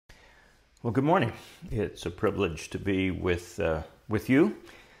Well, good morning. It's a privilege to be with you.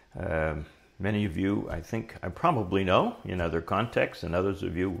 Many of you, I think, I probably know in other contexts, and others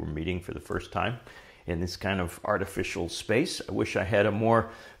of you were meeting for the first time in this kind of artificial space. I wish I had a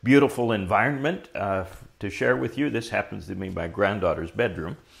more beautiful environment to share with you. This happens to be my granddaughter's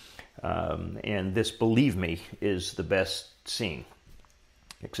bedroom, and this, believe me, is the best scene,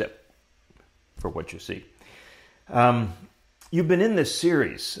 except for what you see. You've been in this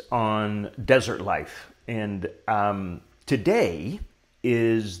series on desert life, and today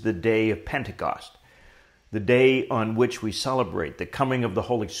is the day of Pentecost, the day on which we celebrate the coming of the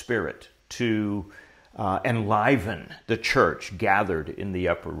Holy Spirit to enliven the church gathered in the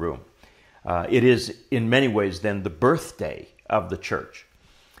upper room. It is in many ways then the birthday of the church.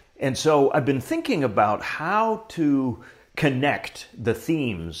 And so I've been thinking about how to connect the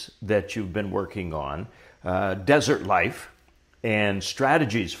themes that you've been working on, desert life, and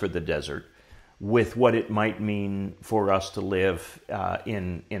strategies for the desert with what it might mean for us to live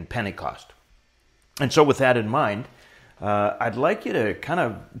in Pentecost. And so with that in mind, I'd like you to kind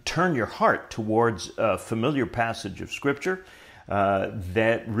of turn your heart towards a familiar passage of Scripture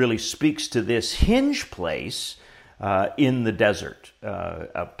that really speaks to this hinge place in the desert,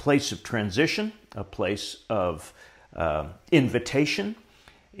 a place of transition, a place of invitation,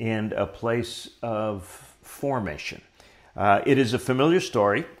 and a place of formation. It is a familiar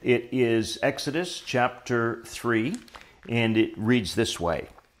story. It is Exodus chapter 3, and it reads this way.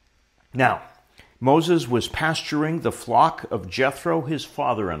 Now, Moses was pasturing the flock of Jethro, his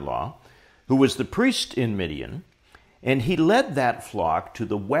father-in-law, who was the priest in Midian, and he led that flock to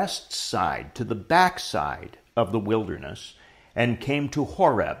the west side, to the backside of the wilderness, and came to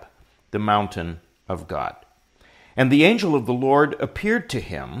Horeb, the mountain of God. And the angel of the Lord appeared to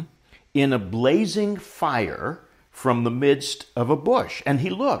him in a blazing fire from the midst of a bush. And he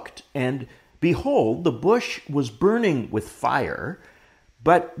looked, and behold, the bush was burning with fire,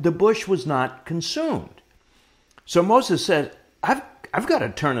 but the bush was not consumed. So Moses said, I've got to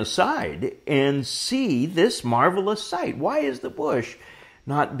turn aside and see this marvelous sight. Why is the bush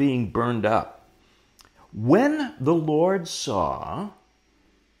not being burned up? When the Lord saw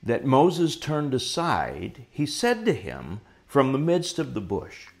that Moses turned aside, he said to him from the midst of the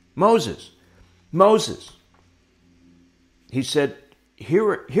bush, Moses, Moses. He said,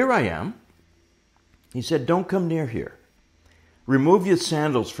 Here I am. He said, don't come near here. Remove your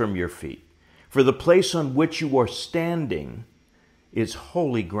sandals from your feet, for the place on which you are standing is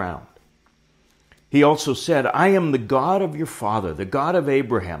holy ground. He also said, I am the God of your father, the God of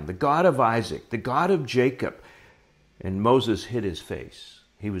Abraham, the God of Isaac, the God of Jacob. And Moses hid his face.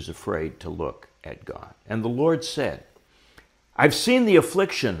 He was afraid to look at God. And the Lord said, I've seen the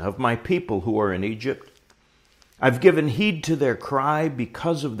affliction of my people who are in Egypt. I've given heed to their cry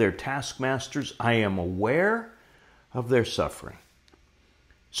because of their taskmasters. I am aware of their suffering.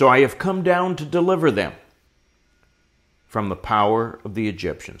 So I have come down to deliver them from the power of the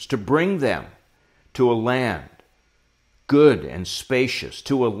Egyptians, to bring them to a land good and spacious,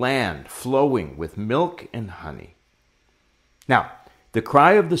 to a land flowing with milk and honey. Now, the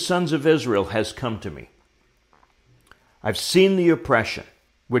cry of the sons of Israel has come to me. I've seen the oppression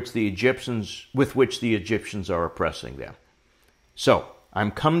with which the Egyptians are oppressing them. So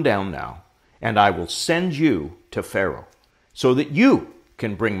I'm come down now, and I will send you to Pharaoh, so that you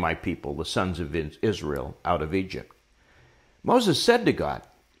can bring my people, the sons of Israel, out of Egypt. Moses said to God,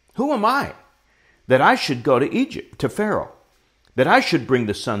 Who am I, that I should go to Egypt, to Pharaoh, that I should bring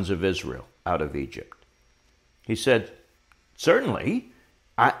the sons of Israel out of Egypt? He said, Certainly,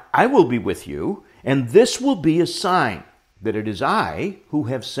 I will be with you, and this will be a sign that it is I who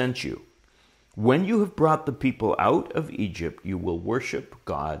have sent you. When you have brought the people out of Egypt, you will worship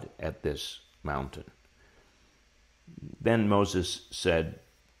God at this mountain. Then Moses said,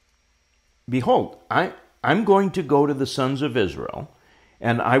 Behold, I'm going to go to the sons of Israel,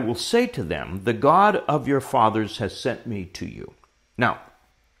 and I will say to them, The God of your fathers has sent me to you. Now,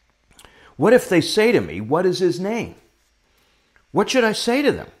 what if they say to me, What is his name? What should I say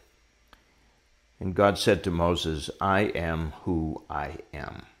to them? And God said to Moses, I am who I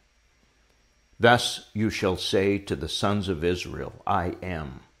am. Thus you shall say to the sons of Israel, I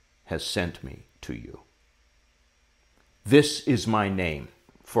am has sent me to you. This is my name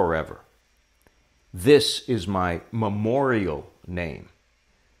forever. This is my memorial name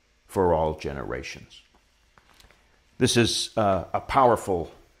for all generations. This is a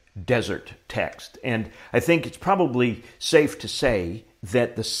powerful desert text, and I think it's probably safe to say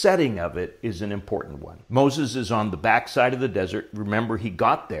that the setting of it is an important one. Moses is on the backside of the desert. Remember, he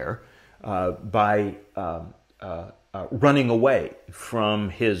got there by running away from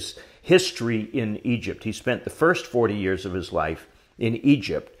his history in Egypt. He spent the first 40 years of his life in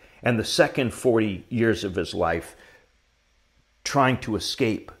Egypt and the second 40 years of his life trying to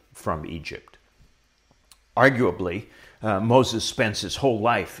escape from Egypt. Arguably, Moses spends his whole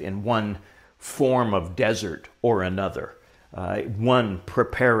life in one form of desert or another, one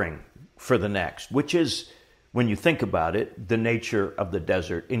preparing for the next, which is, when you think about it, the nature of the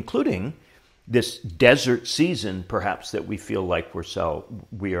desert, including this desert season, perhaps, that we feel like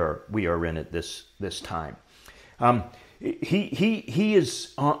we are in at this time. He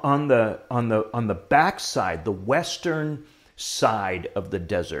is on the backside, the western side of the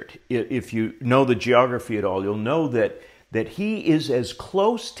desert. If you know the geography at all, you'll know that he is as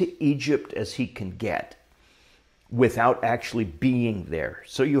close to Egypt as he can get without actually being there.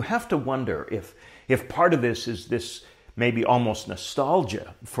 So you have to wonder if part of this is this maybe almost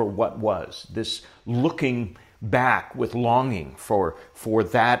nostalgia for what was, this looking back with longing for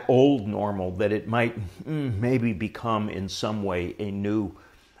that old normal, that it might maybe become in some way a new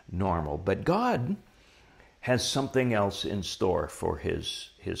normal. But God has something else in store for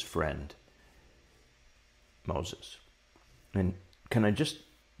his friend Moses. And can I just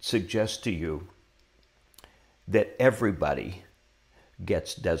suggest to you that everybody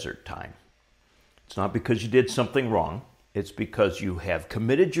gets desert time. It's not because you did something wrong. It's because you have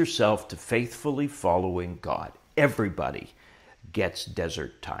committed yourself to faithfully following God. Everybody gets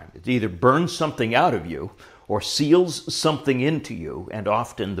desert time. It either burns something out of you or seals something into you, and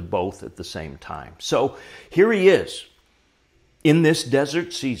often the both at the same time. So here he is in this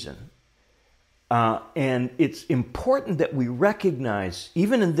desert season. And it's important that we recognize,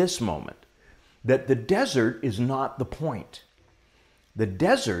 even in this moment, that the desert is not the point. The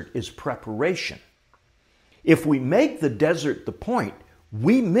desert is preparation. If we make the desert the point,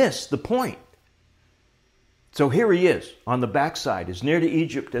 we miss the point. So here he is on the backside, as near to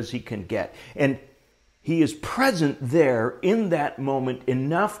Egypt as he can get. And he is present there in that moment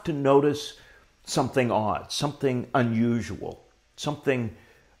enough to notice something odd, something unusual, something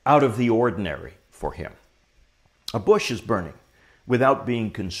out of the ordinary for him. A bush is burning without being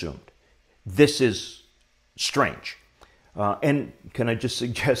consumed. This is strange. And can I just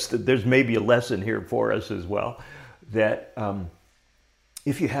suggest that there's maybe a lesson here for us as well, that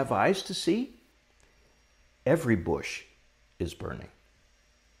if you have eyes to see, every bush is burning.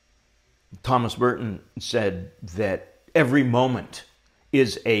 Thomas Merton said that every moment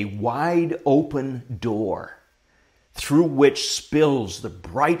is a wide open door through which spills the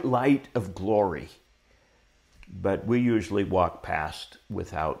bright light of glory. But we usually walk past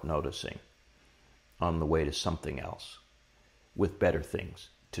without noticing, on the way to something else, with better things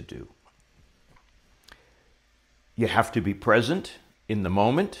to do. You have to be present in the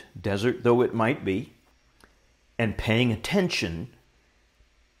moment, desert though it might be, and paying attention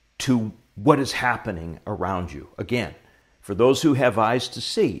to what is happening around you. Again, for those who have eyes to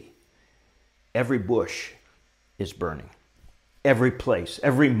see, every bush is burning. Every place,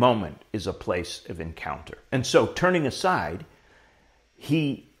 every moment is a place of encounter. And so, turning aside,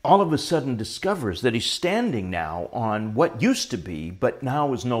 he all of a sudden discovers that he's standing now on what used to be, but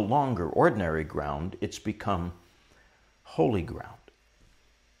now is no longer ordinary ground. It's become holy ground.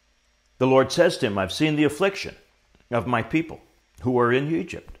 The Lord says to him, I've seen the affliction of my people who are in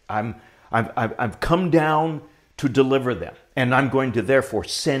Egypt. I've come down to deliver them, and I'm going to therefore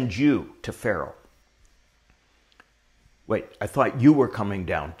send you to Pharaoh. Wait, I thought you were coming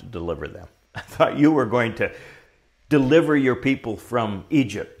down to deliver them. I thought you were going to deliver your people from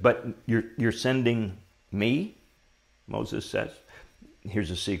Egypt, but you're sending me, Moses says.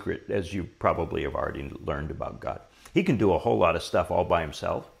 Here's a secret, as you probably have already learned about God. He can do a whole lot of stuff all by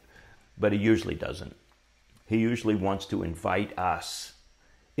himself, but he usually doesn't. He usually wants to invite us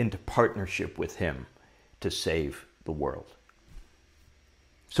into partnership with him to save the world.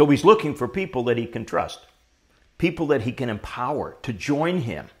 So he's looking for people that he can trust, people that he can empower to join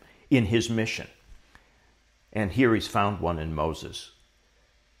him in his mission. And here he's found one in Moses,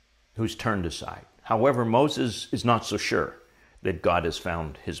 who's turned aside. However, Moses is not so sure that God has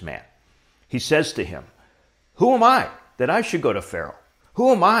found his man. He says to him, who am I that I should go to Pharaoh?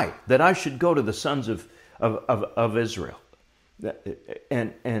 Who am I that I should go to the sons of Israel?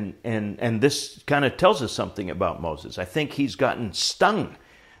 And this kind of tells us something about Moses. I think he's gotten stung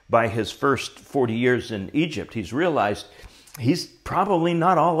by his first 40 years in Egypt. He's realized he's probably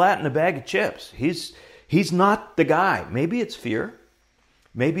not all that in a bag of chips. He's not the guy. Maybe it's fear.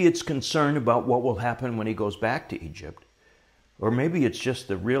 Maybe it's concern about what will happen when he goes back to Egypt. Or maybe it's just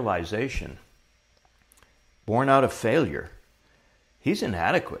the realization, born out of failure, he's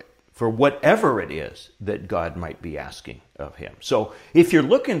inadequate for whatever it is that God might be asking of him. So if you're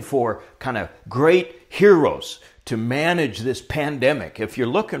looking for kind of great heroes to manage this pandemic, if you're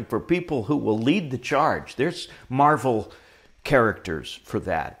looking for people who will lead the charge, there's Marvel characters for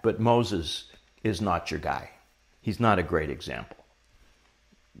that. But Moses is not your guy. He's not a great example.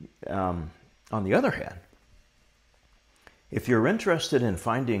 On the other hand, if you're interested in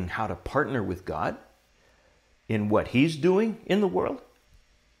finding how to partner with God in what he's doing in the world,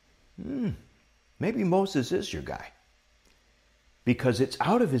 maybe Moses is your guy. Because it's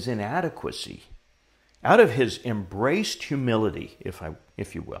out of his inadequacy, out of his embraced humility,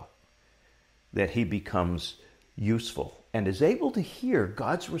 if you will, that he becomes useful and is able to hear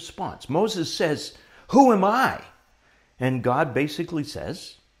God's response. Moses says, "Who am I?" And God basically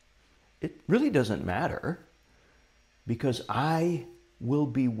says, "It really doesn't matter, because I will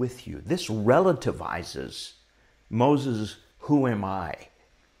be with you." This relativizes Moses' "Who am I?"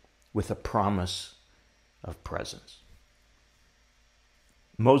 with a promise of presence.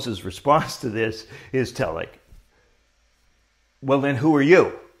 Moses' response to this is telling. "Well, then who are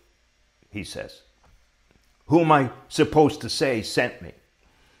you?" he says. "Who am I supposed to say sent me?"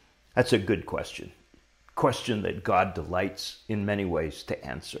 That's a good question. Question that God delights in many ways to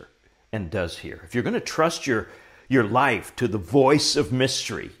answer and does here. If you're going to trust your life to the voice of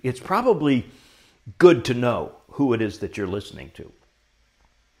mystery, it's probably good to know who it is that you're listening to.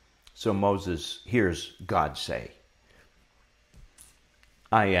 So Moses hears God say,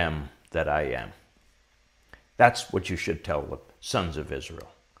 "I am that I am." That's what you should tell the sons of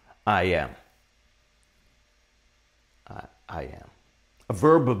Israel. I am. I am. A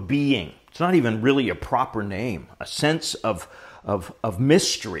verb of being. It's not even really a proper name. A sense of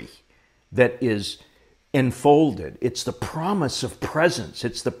mystery that is enfolded. It's the promise of presence.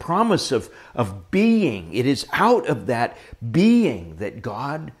 It's the promise of being. It is out of that being that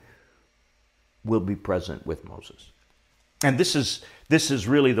God will be present with Moses. And this is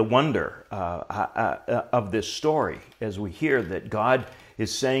really the wonder of this story, as we hear that God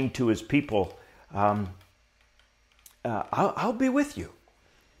is saying to his people, I'll be with you.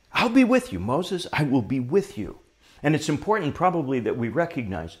 I'll be with you, Moses. I will be with you. And it's important probably that we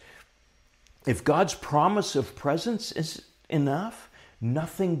recognize if God's promise of presence is enough,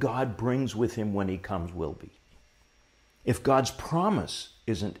 nothing God brings with him when he comes will be. If God's promise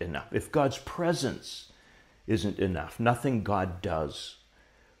isn't enough, if God's presence isn't enough, nothing God does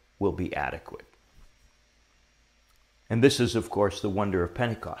will be adequate. And this is, of course, the wonder of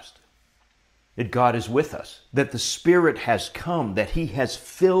Pentecost. That God is with us, that the Spirit has come, that he has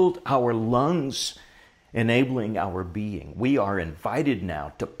filled our lungs, enabling our being. We are invited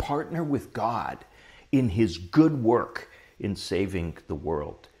now to partner with God in his good work in saving the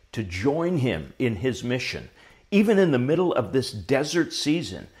world, to join him in his mission, even in the middle of this desert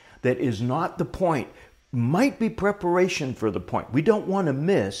season that is not the point, might be preparation for the point. We don't want to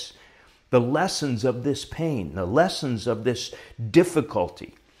miss the lessons of this pain, the lessons of this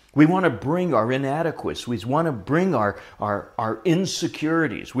difficulty. We want to bring our inadequacies. We want to bring our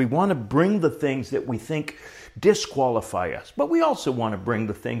insecurities. We want to bring the things that we think disqualify us. But we also want to bring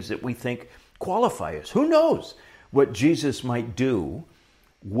the things that we think qualify us. Who knows what Jesus might do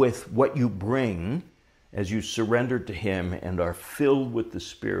with what you bring as you surrender to him and are filled with the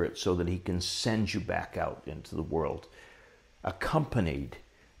Spirit so that he can send you back out into the world, accompanied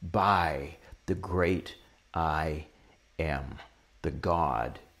by the great I am, the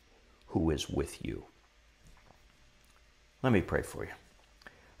God who is with you. Let me pray for you.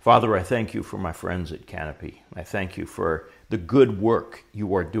 Father, I thank you for my friends at Canopy. I thank you for the good work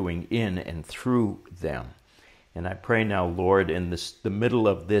you are doing in and through them. And I pray now, Lord, in the middle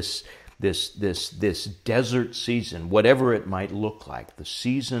of this desert season, whatever it might look like, the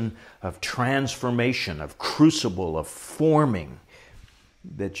season of transformation, of crucible, of forming,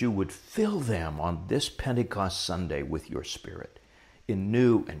 that you would fill them on this Pentecost Sunday with your Spirit in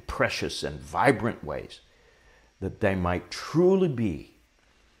new and precious and vibrant ways, that they might truly be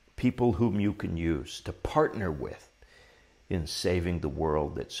people whom you can use to partner with in saving the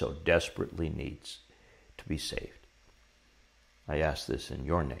world that so desperately needs to be saved. I ask this in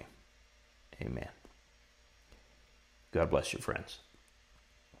your name. Amen. God bless you, friends.